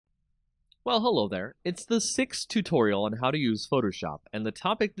Well, hello there. It's the sixth tutorial on how to use Photoshop, and the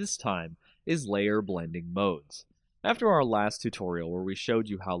topic this time is layer blending modes. After our last tutorial where we showed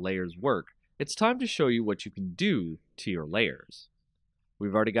you how layers work, it's time to show you what you can do to your layers.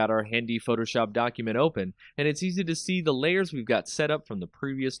 We've already got our handy Photoshop document open, and it's easy to see the layers we've got set up from the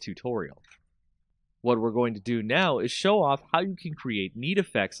previous tutorial. What we're going to do now is show off how you can create neat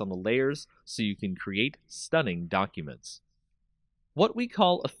effects on the layers so you can create stunning documents. What we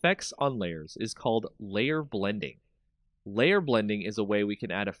call effects on layers is called layer blending. Layer blending is a way we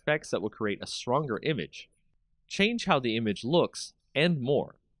can add effects that will create a stronger image, change how the image looks, and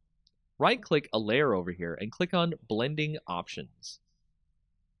more. Right-click a layer over here and click on Blending Options.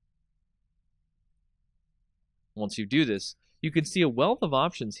 Once you do this, you can see a wealth of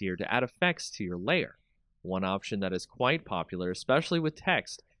options here to add effects to your layer. One option that is quite popular, especially with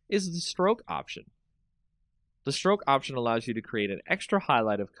text, is the stroke option. The stroke option allows you to create an extra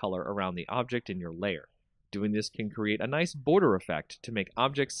highlight of color around the object in your layer. Doing this can create a nice border effect to make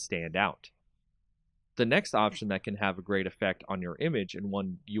objects stand out. The next option that can have a great effect on your image, and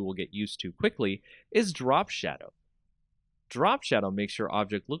one you will get used to quickly, is drop shadow. Drop shadow makes your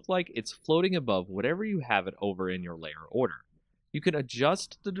object look like it's floating above whatever you have it over in your layer order. You can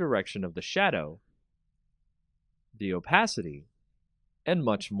adjust the direction of the shadow, the opacity, and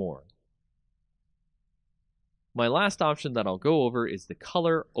much more. My last option that I'll go over is the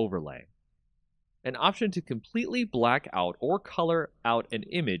color overlay, an option to completely black out or color out an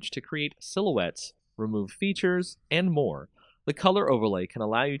image to create silhouettes, remove features, and more. The color overlay can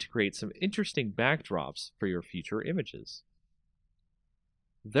allow you to create some interesting backdrops for your future images.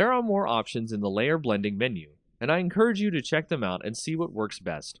 There are more options in the layer blending menu, and I encourage you to check them out and see what works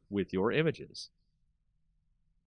best with your images.